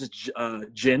 Originally it was just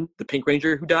Jin, the Pink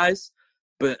Ranger, who dies,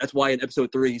 but that's why in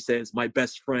episode 3 he says my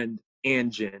best friend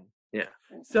and Jin. Yeah.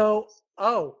 So,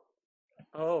 All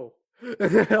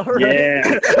right.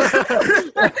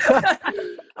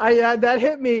 Yeah. That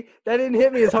hit me. That didn't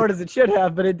hit me as hard as it should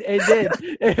have, but it did.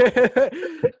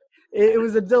 It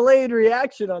was a delayed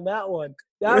reaction on that one.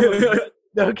 That was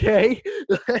okay.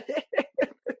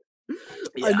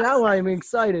 Yeah. And now I'm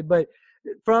excited. But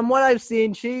from what I've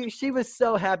seen, she was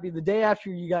so happy the day after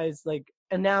you guys like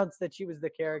announced that she was the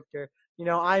character.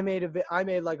 I made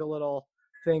like a little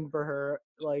thing for her,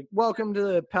 like welcome to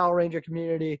the Power Ranger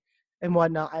community and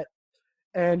whatnot.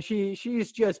 And she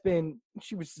was just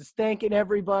thanking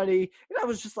everybody. And I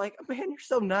was just like, man, you're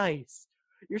so nice.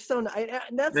 You're so nice.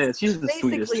 And that's she's the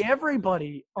basically sweetest.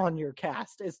 Everybody on your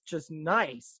cast is just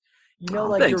nice.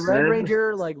 Thanks, your Red man.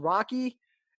 Ranger, like Rocky,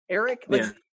 Eric, like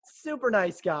Yeah. super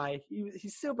nice guy.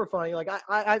 He's super funny. Like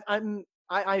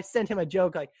I sent him a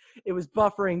joke. Like it was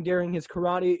buffering during his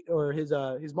karate or his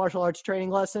martial arts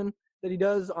training lesson that he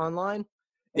does online.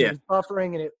 And Yeah. he was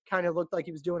buffering, and it kind of looked like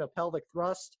he was doing a pelvic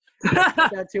thrust. I said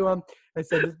that to him. I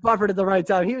said, "Just buffered at the right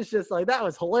time." He was just like, "That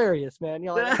was hilarious, man."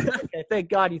 Like, okay, thank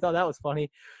God you thought that was funny.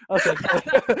 Okay.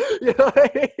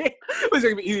 Was he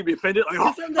gonna be offended? Like,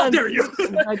 how Sometimes dare you?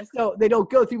 I just don't. They don't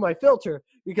go through my filter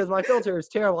because my filter is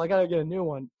terrible. I gotta get a new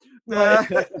one. But,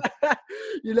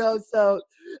 so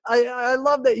I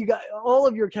love that you got all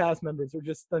of your cast members are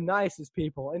just the nicest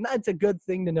people, and that's a good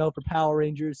thing to know for Power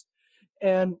Rangers.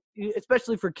 And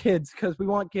especially for kids, because we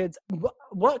want kids.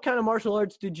 What kind of martial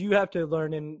arts did you have to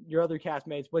learn in your other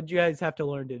castmates? What did you guys have to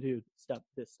learn to do this stuff?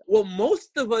 Well,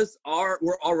 most of us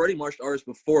were already martial artists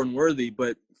before Unworthy,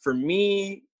 but for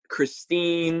me,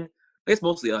 Christine, I guess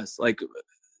mostly us, like,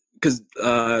 because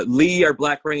Lee, our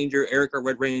Black Ranger, Eric, our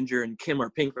Red Ranger, and Kim, our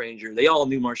Pink Ranger, they all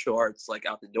knew martial arts like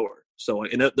out the door. So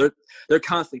and they're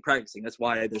constantly practicing. That's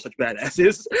why they're such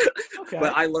badasses. Okay.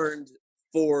 But I learned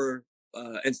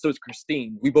and so is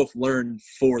Christine. We both learned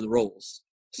for the roles.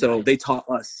 So they taught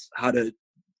us how to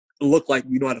look like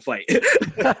we know how to fight.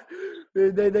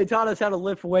 They taught us how to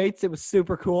lift weights. It was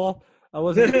super cool. I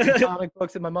wasn't reading comic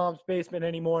books in my mom's basement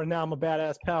anymore, and now I'm a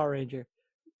badass Power Ranger.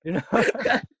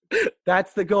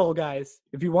 That's the goal, guys.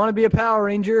 If you want to be a Power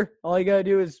Ranger, all you got to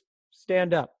do is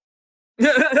stand up.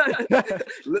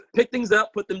 Pick things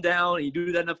up, put them down, and you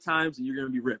do that enough times, and you're going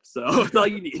to be ripped. So that's all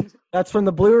you need. That's from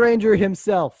the Blue Ranger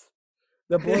himself.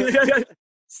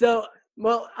 So,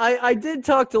 well, I did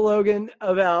talk to Logan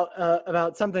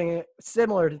about something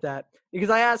similar to that because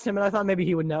I asked him and I thought maybe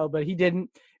he would know, but he didn't.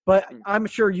 But I'm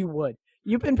sure you would.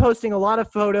 You've been posting a lot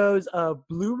of photos of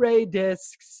Blu-ray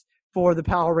discs for the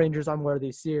Power Rangers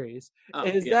Unworthy series.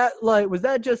 Was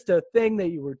that just a thing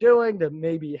that you were doing to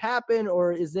maybe happen,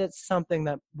 or is it something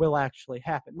that will actually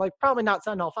happen? Like probably not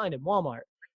something I'll find in Walmart,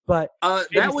 but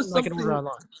that was something. Order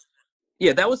online.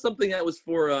 Yeah, that was something that was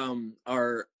for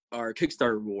our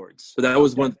Kickstarter rewards. So that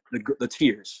was one of the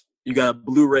tiers. You got a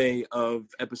Blu-ray of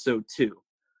episode 2,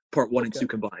 part 1 and 2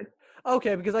 combined.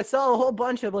 Okay, because I saw a whole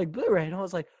bunch of like Blu-ray, and I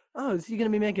was like, "Oh, is he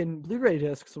going to be making Blu-ray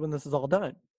discs when this is all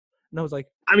done?" And I was like,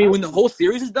 I mean, when the whole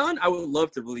series is done, I would love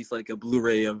to release like a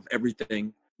Blu-ray of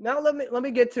everything. Now let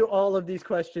me get to all of these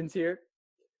questions here.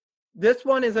 This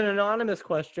one is an anonymous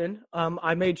question.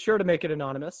 I made sure to make it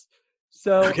anonymous.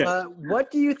 So,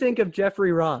 what do you think of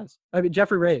Jeffrey Reyes? My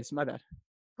bad.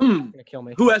 He's gonna kill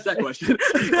me. Who asked that question?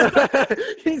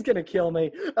 He's gonna kill me.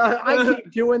 I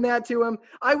keep doing that to him.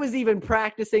 I was even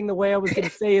practicing the way I was gonna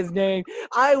say his name.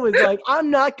 I was like, I'm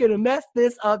not gonna mess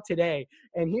this up today,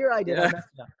 and here I did. I messed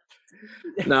it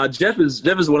up. Nah, Jeff is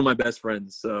one of my best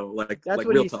friends. So that's what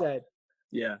real he talk. said.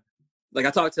 Yeah, like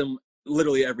I talk to him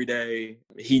literally every day.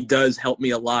 He does help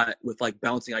me a lot with like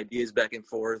bouncing ideas back and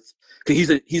forth. Cause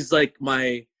he's like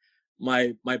my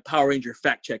Power Ranger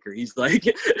fact checker. He's like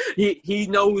he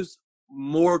knows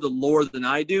more of the lore than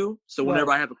I do. So whenever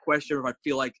I have a question or if I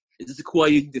feel like is this a cool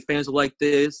idea, the fans will like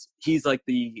this, he's like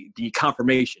the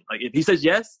confirmation. Like if he says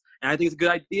yes and I think it's a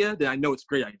good idea, then I know it's a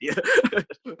great idea.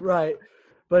 Right.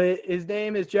 but his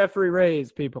name is Jeffrey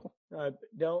Reyes. People,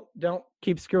 don't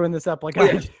keep screwing this up like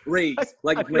I do. Reyes, I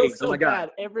like feel Reyes. so Oh my god. bad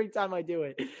every time I do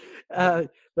it.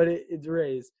 But it's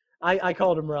Reyes. I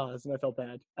called him Roz, and I felt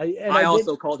bad. I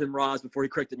also called him Roz before he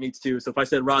corrected me too. So if I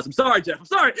said Roz, I'm sorry, Jeff. I'm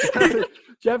sorry.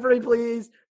 Jeffrey, please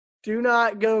do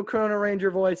not go Chrono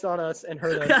Ranger voice on us and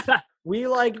hurt us. We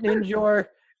like Ninjor.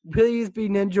 Please be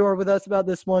Ninjor with us about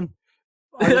this one.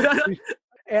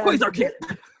 Quasar Kid.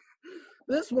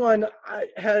 This one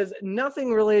has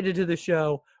nothing related to the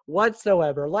show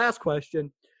whatsoever. Last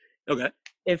question. Okay.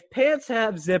 If pants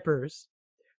have zippers,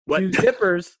 What? do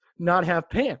zippers not have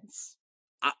pants?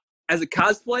 As a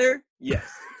cosplayer, yes,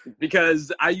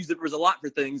 because I use zippers a lot for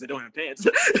things that don't have pants.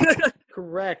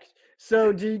 Correct.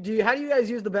 So do you? How do you guys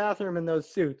use the bathroom in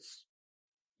those suits?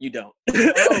 You don't.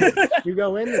 Oh, you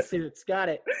go in the suits. Got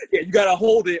it. Yeah, you gotta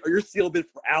hold it, or you're sealed in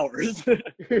for hours.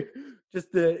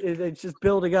 It's just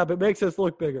building up. It makes us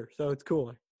look bigger, so it's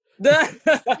cooler.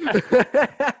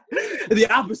 The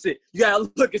opposite. You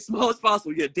gotta look as small as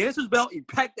possible. You get a dancer's belt, you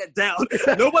pack that down.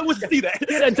 Nobody wants to see that.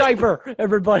 Get a diaper,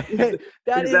 everybody.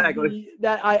 That Exactly.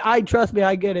 I trust me,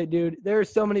 I get it, dude. There are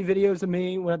so many videos of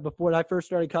me before I first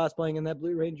started cosplaying in that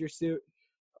Blue Ranger suit.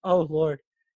 Oh Lord,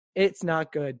 it's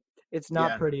not good. It's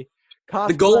not pretty.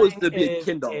 The goal is Cosplaying to be a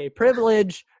Kindle. a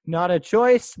privilege, not a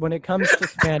choice when it comes to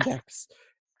spandex.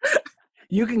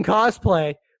 You can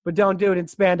cosplay, but don't do it in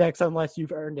spandex unless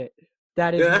you've earned it.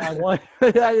 That is my one.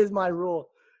 That is my rule.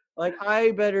 Like,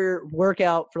 I better work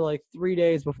out for like 3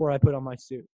 days before I put on my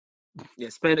suit. Yeah,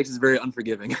 spandex is very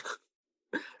unforgiving.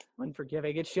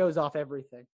 Unforgiving. It shows off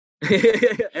everything.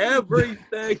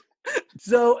 Everything.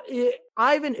 So,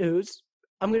 Ivan Ooze,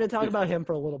 I'm going to talk about him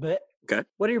for a little bit. Okay.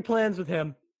 What are your plans with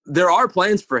him? There are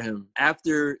plans for him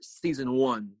after season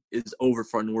 1 is over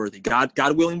for Unworthy. God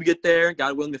willing, we get there.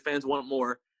 God willing, the fans want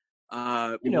more. We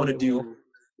want to do.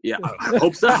 Yeah, I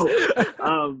hope so.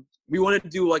 We wanted to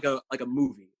do like a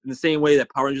movie in the same way that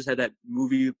Power Rangers had that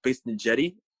movie based in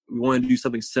Jetty. We wanted to do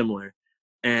something similar,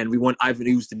 and we want Ivan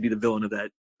Ooze to be the villain of that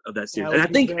series. And I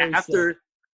think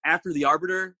after the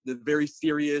Arbiter, the very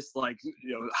serious, like,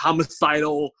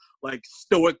 homicidal, like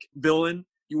stoic villain,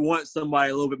 you want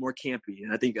somebody a little bit more campy,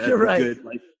 and I think that's good.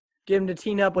 Like, get him to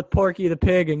team up with Porky the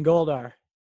Pig and Goldar.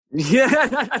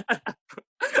 Yeah.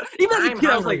 Even as a kid,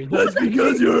 I was like, "That's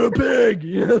because you're a pig."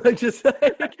 Just like,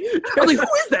 I was like,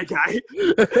 who is that guy?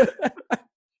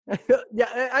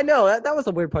 Yeah, I know that was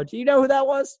a weird part. Do you know who that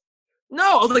was?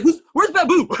 No, I was like, where's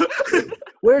Babu?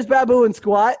 Where's Babu and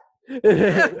Squat?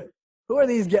 Who are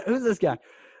these guys? Who's this guy?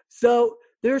 So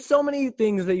there's so many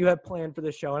things that you have planned for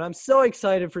the show, and I'm so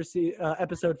excited for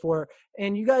episode 4.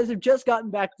 And you guys have just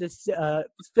gotten back to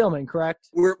filming, correct?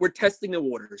 We're testing the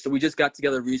water. So we just got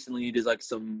together recently and did like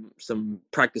some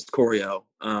practice choreo.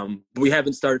 But we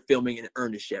haven't started filming in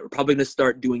earnest yet. We're probably going to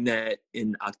start doing that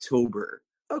in October.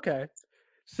 Okay.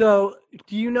 So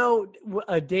do you know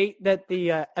a date that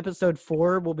the episode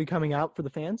 4 will be coming out for the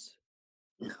fans?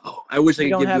 No, I wish I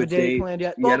could give you a date planned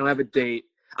yet. Yeah, I don't have a date.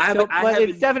 But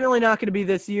it's definitely not going to be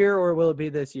this year, or will it be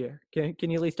this year? Can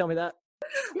you at least tell me that?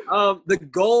 The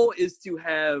goal is to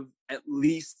have at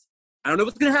least, I don't know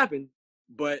what's going to happen,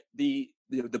 but the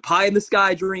pie in the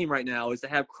sky dream right now is to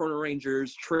have Chrono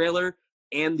Rangers trailer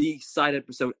and the side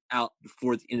episode out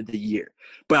before the end of the year.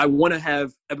 But I want to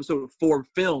have episode 4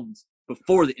 filmed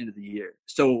before the end of the year.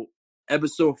 So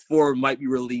episode 4 might be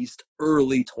released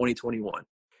early 2021.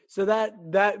 So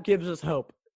that gives us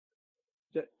hope.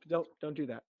 Don't do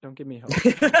that. Don't give me hope.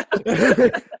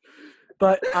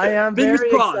 But I am very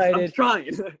excited. I'm trying.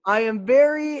 I am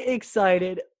very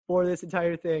excited for this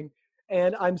entire thing.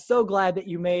 And I'm so glad that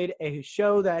you made a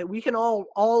show that we can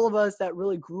all of us that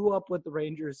really grew up with the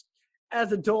Rangers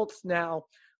as adults now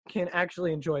can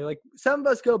actually enjoy. Like, some of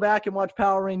us go back and watch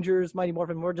Power Rangers, Mighty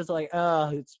Morphin. We're just like,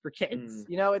 it's for kids.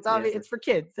 It's obvious. It's for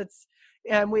kids.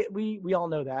 And we all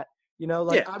know that.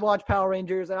 I watch Power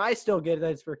Rangers, and I still get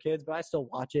that it's for kids, but I still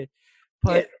watch it.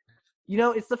 But,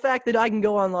 it's the fact that I can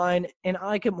go online and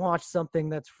I can watch something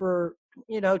that's for,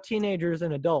 teenagers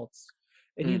and adults.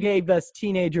 And you gave us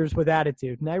teenagers with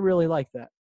attitude, and I really like that.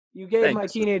 You gave my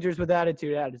teenagers with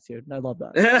attitude, and I love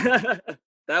that.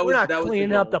 We're not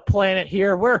cleaning up the planet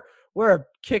here. We're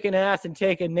kicking ass and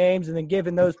taking names and then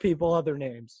giving those people other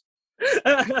names.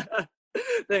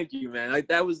 Thank you, man.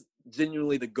 That was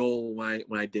genuinely the goal when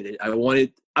I did it. I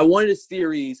wanted a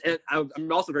series, and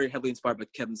I'm also very heavily inspired by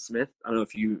Kevin Smith. I don't know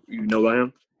if you know about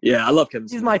him. Yeah, I love Kevin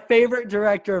Smith. He's my favorite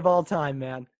director of all time,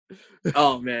 man.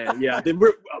 Oh man, yeah. Then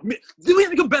do we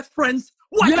have to become best friends?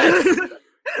 What? Yes!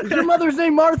 Is your mother's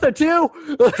name Martha too?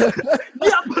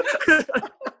 Yep.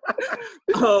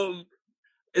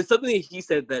 it's something that he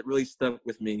said that really stuck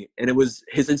with me, and it was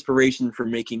his inspiration for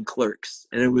making Clerks.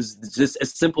 And it was just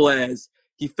as simple as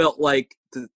he felt like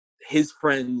his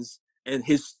friends and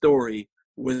his story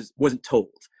wasn't told.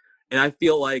 And I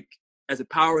feel like as a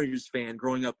Power Rangers fan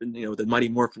growing up in the Mighty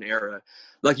Morphin era,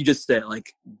 like you just said,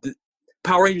 like the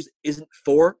Power Rangers isn't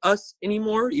for us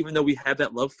anymore, even though we have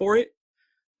that love for it.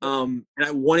 And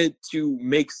I wanted to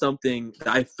make something that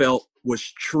I felt was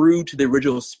true to the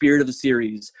original spirit of the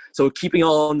series. So keeping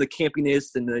all on the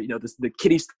campiness and the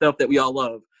kiddie stuff that we all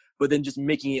love, but then just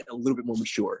making it a little bit more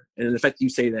mature. And the fact that you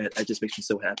say that makes me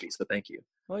so happy. So thank you.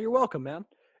 Well, you're welcome, man.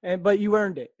 But you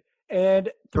earned it.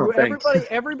 And through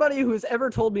everybody who's ever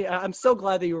told me, I'm so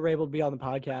glad that you were able to be on the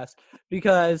podcast,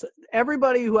 because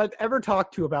everybody who I've ever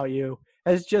talked to about you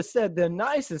has just said the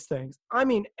nicest things. I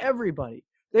mean, everybody.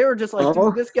 They were just like,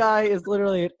 dude, this guy is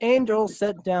literally an angel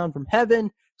sent down from heaven.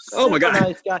 Oh my God.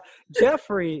 Nice guy.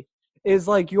 Jeffrey is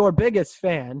like your biggest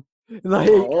fan. Like,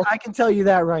 I can tell you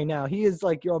that right now. He is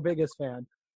like your biggest fan.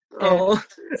 Oh,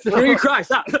 so, you cry,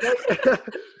 stop.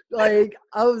 Like,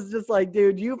 I was just like,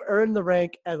 dude, you've earned the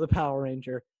rank as a Power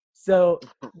Ranger. So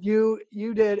you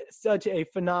did such a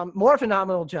more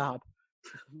phenomenal job.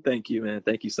 Thank you, man.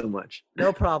 Thank you so much.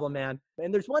 No problem, man.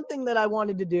 And there's one thing that I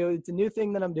wanted to do. It's a new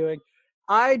thing that I'm doing.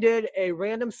 I did a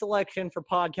random selection for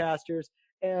podcasters,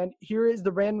 and here is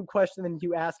the random question that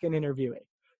you ask in interviewing.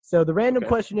 So the random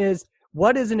question is,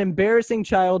 what is an embarrassing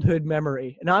childhood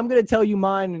memory? And I'm going to tell you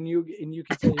mine, and you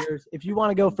can say yours. If you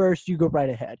want to go first, you go right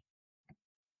ahead.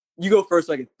 You go first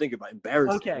so I can think about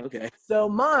embarrassing. Okay. So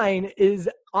mine is,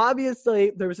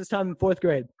 obviously, there was this time in 4th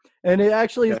grade, and it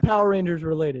actually is Power Rangers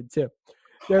related too.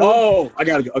 I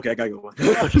got to go. Okay, I got to go one.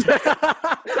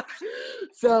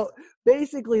 So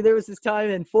basically, there was this time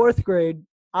in 4th grade,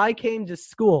 I came to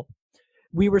school.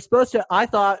 We were I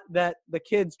thought that the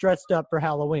kids dressed up for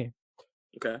Halloween.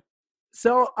 Okay.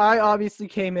 So I obviously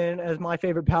came in as my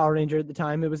favorite Power Ranger at the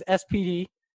time. It was SPD,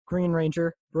 Green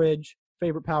Ranger, Bridge,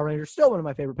 favorite Power Ranger. Still one of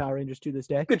my favorite Power Rangers to this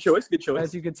day. Good choice.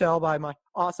 As you could tell by my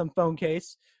awesome phone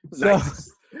case. Nice.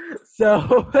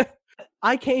 So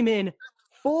I came in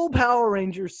full Power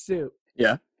Ranger suit.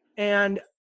 Yeah. And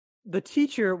the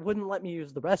teacher wouldn't let me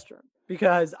use the restroom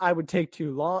because I would take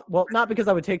too long. Well, not because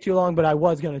I would take too long, but I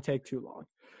was going to take too long.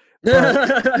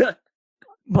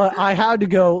 But I had to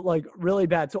go like really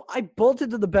bad. So I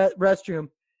bolted to the restroom,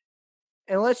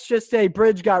 and let's just say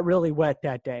Bridge got really wet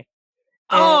that day.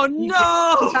 And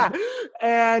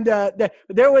and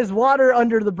there was water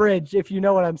under the bridge, if you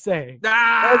know what I'm saying.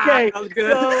 Okay. That was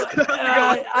good.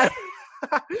 So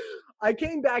I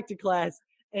came back to class,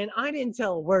 and I didn't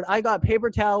tell a word. I got paper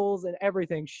towels and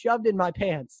everything shoved in my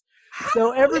pants.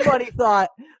 So everybody thought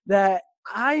that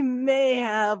I may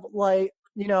have, like,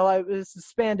 I was a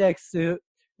spandex suit,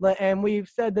 and we've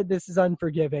said that this is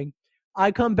unforgiving.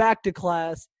 I come back to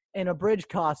class in a Bridge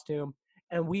costume,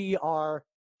 and we are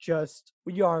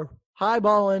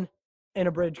highballing in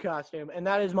a Bridge costume, and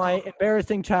that is my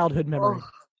embarrassing childhood memory.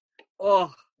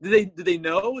 Did they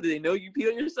know? Did they know you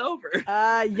peed on yourself? Or?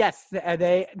 Yes,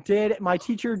 they did. My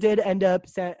teacher did end up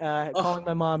calling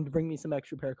my mom to bring me some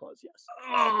extra pair of clothes. Yes.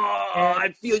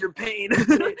 I feel your pain.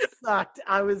 It sucked.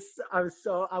 I was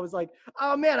like,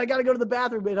 oh man, I gotta go to the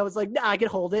bathroom, and I was like, nah, I can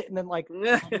hold it. And then like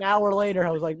an hour later, I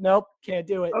was like, nope, can't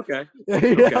do it. Okay.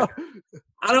 Okay.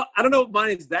 I don't know if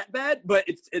mine is that bad, but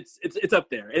it's up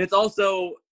there, and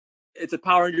it's a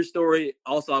Power Ranger story.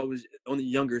 Also, I was on the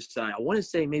younger side. I want to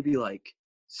say maybe like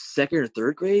 2nd or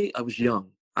 3rd grade. I was young.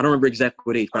 I don't remember exactly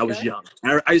what age, but I was young.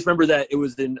 I just remember that it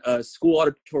was in a school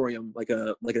auditorium, like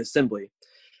an assembly,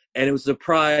 and it was a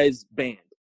surprise band.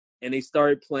 And they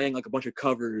started playing like a bunch of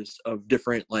covers of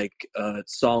different like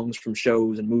songs from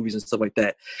shows and movies and stuff like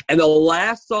that. And the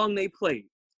last song they played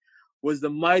was the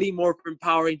Mighty Morphin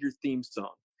Power Rangers theme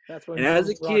song. That's when. And as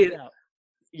a kid,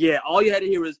 all you had to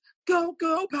hear was "Go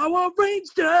Go Power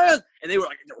Rangers," and they were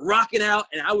like rocking out,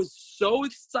 and I was so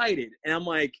excited. And I'm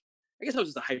like, I guess I was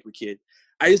just a hyper kid.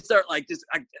 I just start like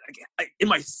I in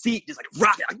my seat, just like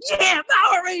rocking, like, yeah,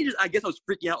 Power Rangers. I guess I was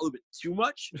freaking out a little bit too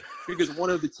much because one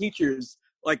of the teachers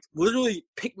like literally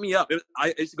picked me up.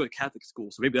 I used to go to Catholic school,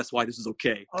 so maybe that's why this is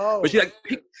okay. Oh, but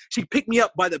she picked me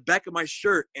up by the back of my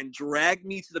shirt and dragged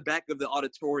me to the back of the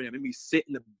auditorium, made me sit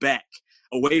in the back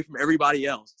away from everybody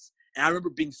else. And I remember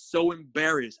being so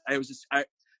embarrassed. It's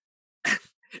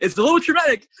a little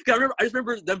traumatic. I just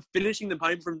remember them finishing the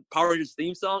Power Rangers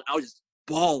theme song. I was just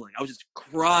bawling. I was just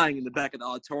crying in the back of the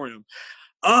auditorium.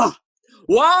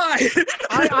 Why?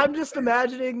 I'm just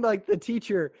imagining like the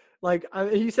teacher like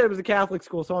he said it was a Catholic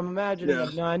school, so I'm imagining a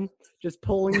nun just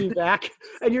pulling you back,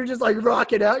 and you're just like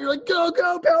rocking out. You're like, go,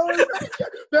 Power Ranger,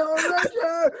 Power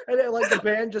Ranger, and then like the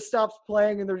band just stops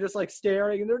playing, and they're just like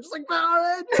staring, and they're just like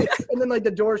Power Ranger, and then like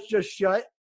the doors just shut,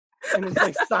 and it's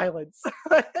like silence.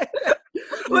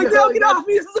 Like, no, get off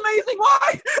me! This is amazing.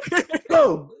 Why?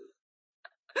 Boom.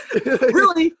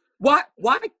 Really?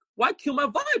 Why kill my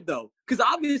vibe though? Because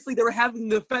obviously they were having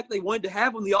the effect they wanted to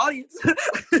have on the audience.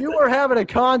 You were having a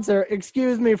concert.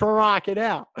 Excuse me for rocking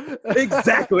out.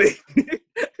 Exactly.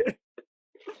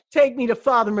 Take me to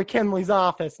Father McKinley's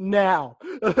office now.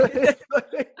 I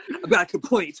got a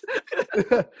complaint.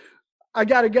 I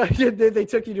gotta go. They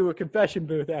took you to a confession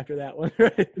booth after that one,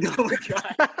 right? Oh my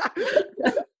God.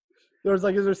 There was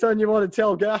like, is there something you want to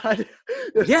tell God?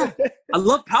 Yeah, I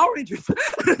love Power Rangers.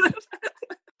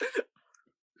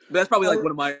 That's probably like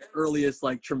one of my earliest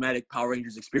like traumatic Power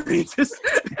Rangers experiences.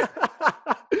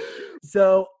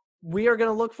 So we are going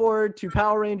to look forward to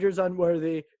Power Rangers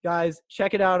Unworthy. Guys,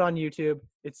 check it out on YouTube.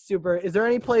 It's super. Is there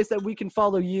any place that we can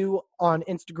follow you on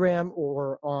Instagram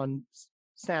or on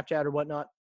Snapchat or whatnot?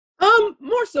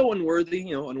 More so Unworthy,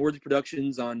 Unworthy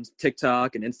Productions on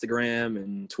TikTok and Instagram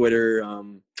and Twitter.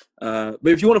 But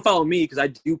if you want to follow me, because I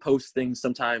do post things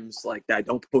sometimes like that I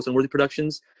don't post on Unworthy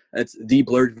Productions, that's The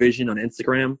Blurred Vision on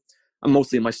Instagram. I'm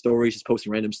mostly in my stories just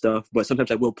posting random stuff, but sometimes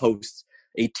I will post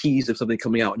a tease of something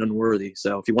coming out in Unworthy.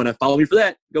 So if you want to follow me for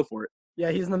that, go for it.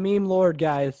 Yeah, he's the meme lord,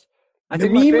 guys. I The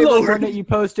think my meme favorite lord. one that you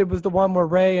posted was the one where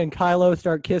Ray and Kylo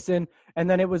start kissing, and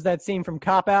then it was that scene from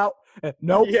Cop Out.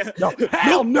 Nope. Yeah. No.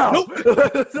 Hell no. Nope.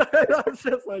 I was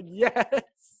just like, yes.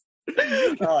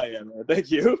 Oh yeah, man.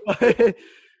 Thank you.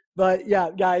 But yeah,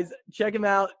 guys, check him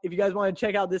out. If you guys want to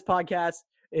check out this podcast,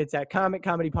 it's at Comic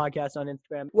Comedy Podcast on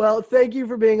Instagram. Well, thank you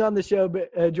for being on the show,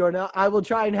 Jordan. I will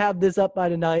try and have this up by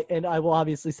tonight, and I will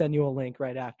obviously send you a link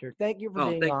right after. Thank you for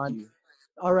being on. You.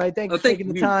 All right. Thank you for Thank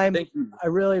taking the you. time. Thank you. I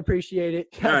really appreciate it.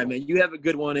 All right, man. You have a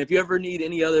good one. If you ever need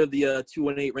any other of the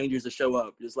 218 Rangers to show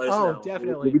up, just let us know. Oh,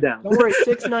 definitely. We'll be down. Don't worry.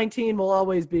 619 will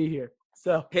always be here.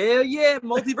 So Hell yeah.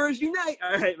 Multiverse unite.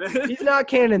 All right, man. he's not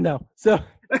canon, though. So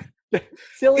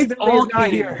Silly It's Billy all is not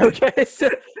canon. here. Okay. So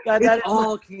that It's is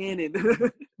all canon.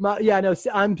 yeah, no,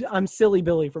 I'm Silly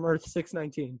Billy from Earth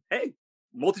 619. Hey,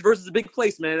 multiverse is a big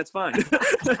place, man. It's fine.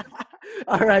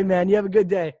 All right, man. You have a good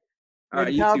day. All May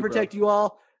right, the you power too, protect you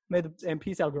all. And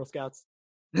peace out, Girl Scouts.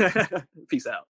 Peace out.